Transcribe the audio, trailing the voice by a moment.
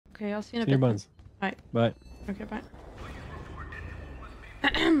Okay, I'll see you in a See your bit. buns. Alright. Bye. Okay, bye.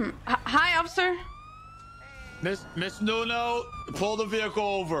 Hi, officer. Miss Nunu, pull the vehicle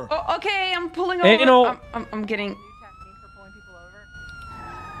over. Oh, okay, I'm pulling over. Hey, no. I'm getting.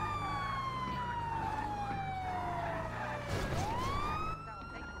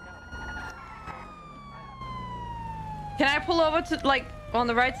 Can I pull over to like on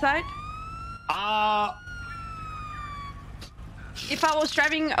the right side? If I was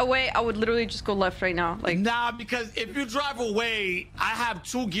driving away, I would literally just go left right now. Like, nah, because if you drive away, I have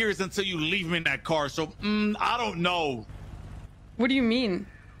 2 gears until you leave me in that car. So I don't know. What do you mean?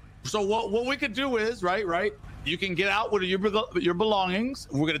 So what we could do is right. You can get out with your belongings.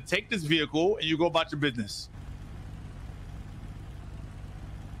 We're gonna take this vehicle and you go about your business.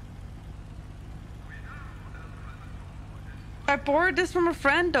 I borrowed this from a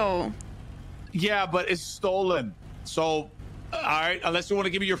friend though. Yeah, but it's stolen. So, all right, unless you want to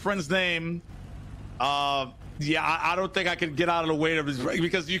give me your friend's name. Yeah, I don't think I can get out of the way of his,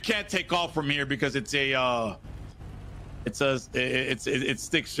 because you can't take off from here because it's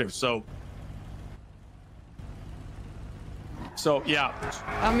stick shift. So yeah.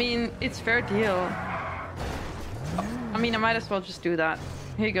 I mean, it's fair deal. I mean, I might as well just do that.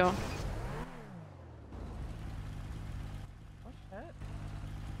 Here you go.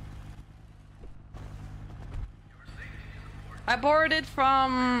 I borrowed it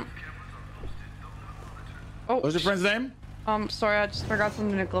from. Oh. What's your friend's name? Sorry, I just forgot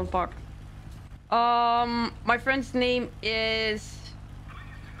something in the glove box. My friend's name is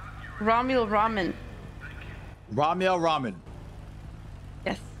Ramil Ramen. Ramil Ramen.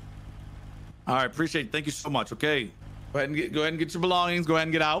 Yes. All right, appreciate it. Thank you so much. Okay, go ahead and get your belongings. Go ahead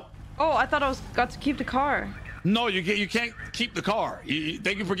and get out. Oh, I thought I got to keep the car. No, you can't keep the car.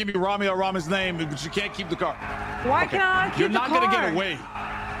 Thank you for giving me Ramil Ramen's name, but you can't keep the car. Why can't I keep the car? You're not gonna get away.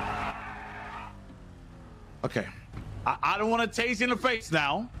 Okay, I don't want to taste you in the face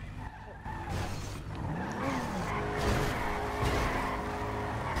now.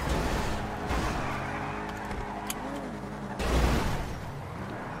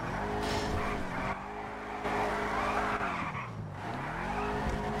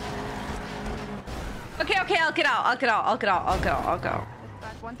 Okay, I'll get out. I'll go.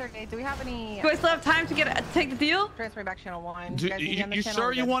 That's 138. Do we have any? Do I still have time to take the deal? Transfer me back channel 1. You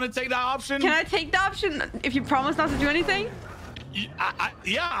sure you want to take that option? Can I take the option if you promise not to do anything?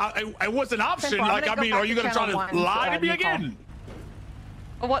 Yeah, it was an option. Like, I mean, are you gonna try to lie to me again?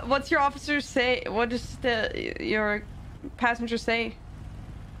 What's your officer say? What does your passenger say?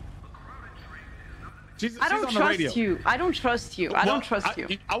 I don't trust you. I don't trust you. I don't trust you.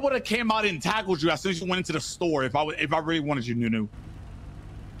 I would have came out and tackled you as soon as you went into the store if I really wanted you, Nunu.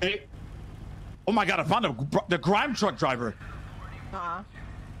 Hey. Oh my God! I found the grime truck driver. I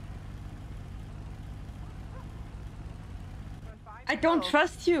don't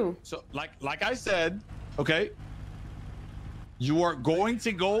trust you. So, like I said, okay. You are going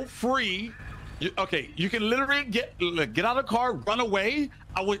to go free. Okay, you can literally get out of the car, run away.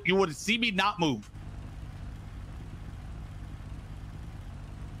 You would see me not move.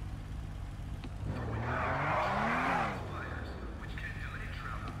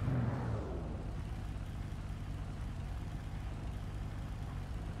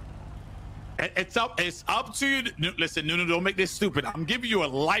 It's up to you. Listen, Nunu, don't make this stupid. I'm giving you a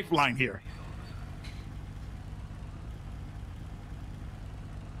lifeline here.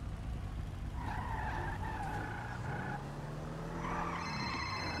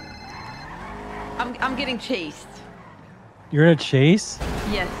 I'm getting chased. You're in a chase?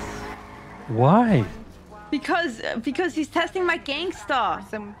 Yes. Why? Because he's testing my gang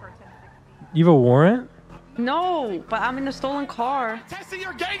stuff. You have a warrant? No, but I'm in a stolen car. Testing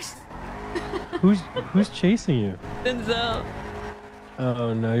your gangs. Who's chasing you? Denzel.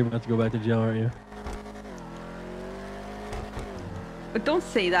 Oh no, you're about to go back to jail, aren't you? But don't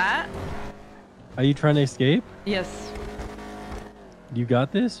say that. Are you trying to escape? Yes. You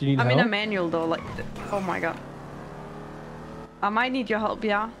got this? You need help? I'm in a manual though, like, oh my God. I might need your help,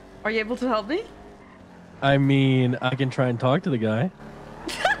 yeah? Are you able to help me? I mean, I can try and talk to the guy.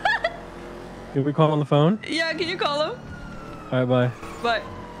 Can we call him on the phone? Yeah, can you call him? Alright, bye. Bye.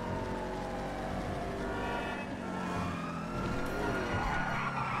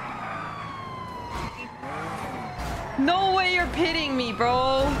 No way you're pitting me,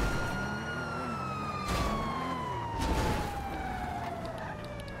 bro.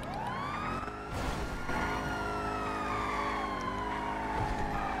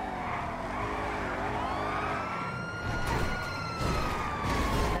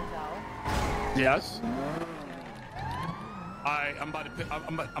 Yes. I'm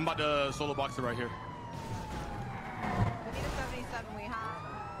about to solo box it right here. We need a 77. We have.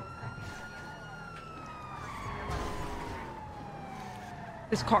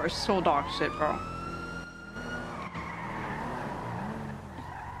 This car is so dog shit, bro.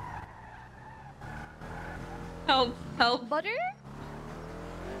 Help! Help! Butter?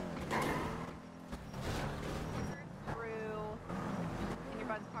 Through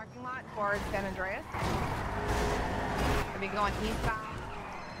Buds parking lot towards San Andreas. Are we going eastbound?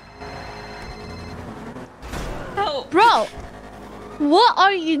 Help! Bro! What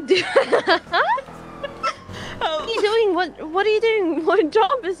are you doing? What Help! are you doing? What are you doing? What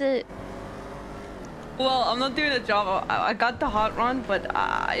job is it? Well, I'm not doing a job. I got the hot run, but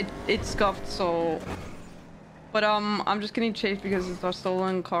it scuffed, so... But I'm just getting chased because it's a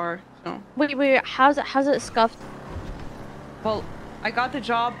stolen car, so... Wait, how's it scuffed? Well, I got the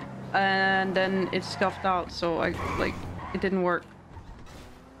job, and then it scuffed out, so it didn't work.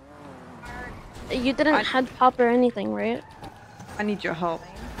 You didn't head pop or anything, right? I need your help.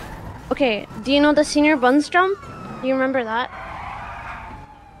 Okay, do you know the senior buns jump? Do you remember that?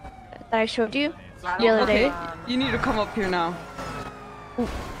 That I showed you the other Okay, day? you need to come up here now.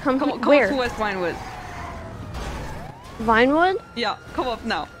 Come Come where? up to West Vinewood. Vinewood? Yeah, come up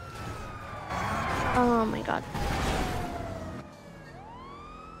now. Oh my god.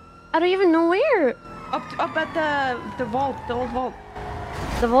 I don't even know where. Up at the vault, the old vault.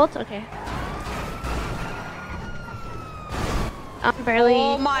 The vault? Okay. I'm barely...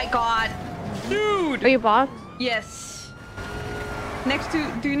 Oh my god, dude! Are you boxed? Yes. Next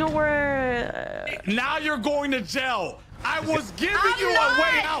to, do you know where? Now you're going to jail. I was giving you a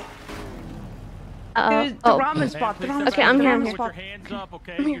way out. The ramen spot. The ramen Okay, spot, I'm the here, ramen I'm here. spot. Put your hands up,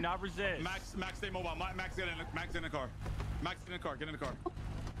 okay? Do not resist. Max, stay mobile. Max, get in the car. Max, get in the car. Get in the car.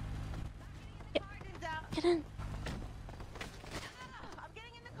 Get in. I'm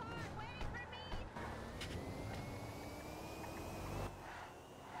getting in the car. Wait for me.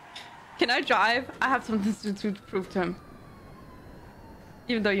 Can I drive? I have something to prove to him.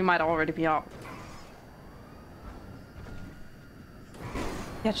 Even though you might already be out.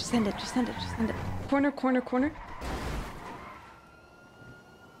 Yeah, just send it. Just send it. Just send it. Corner, corner, corner.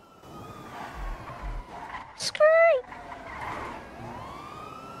 Skirt.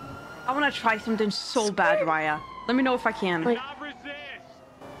 I want to try something so bad, Raia. Let me know if I can. Like- Do not resist.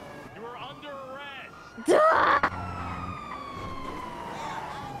 You are under arrest. Duh!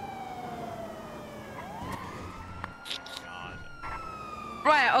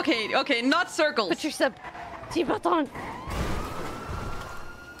 Raia, okay, not circles. Put your seatbelt on.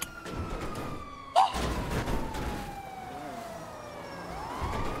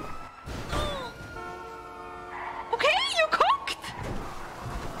 Okay, you cooked.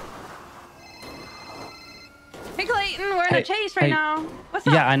 Hey Clayton, we're in a chase right now. What's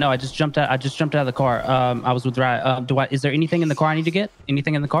up? Yeah, I know. I just jumped out. I just jumped out of the car. I was with Raia. Is there anything in the car I need to get?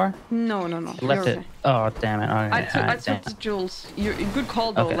 Anything in the car? No. Left You're it. Oh, damn it. I Okay. took the jewels. Good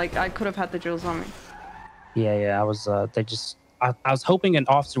call though. Okay. Like I could have had the jewels on me. Yeah. I was. I was hoping an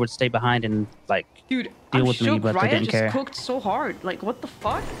officer would stay behind and like Dude, deal I'm with me, shook. but they Raia didn't just care. cooked so hard. Like what the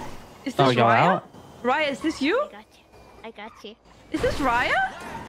fuck? Is Oh, this y'all Raia? out? Raia, is this you? I got you. Is this Raia?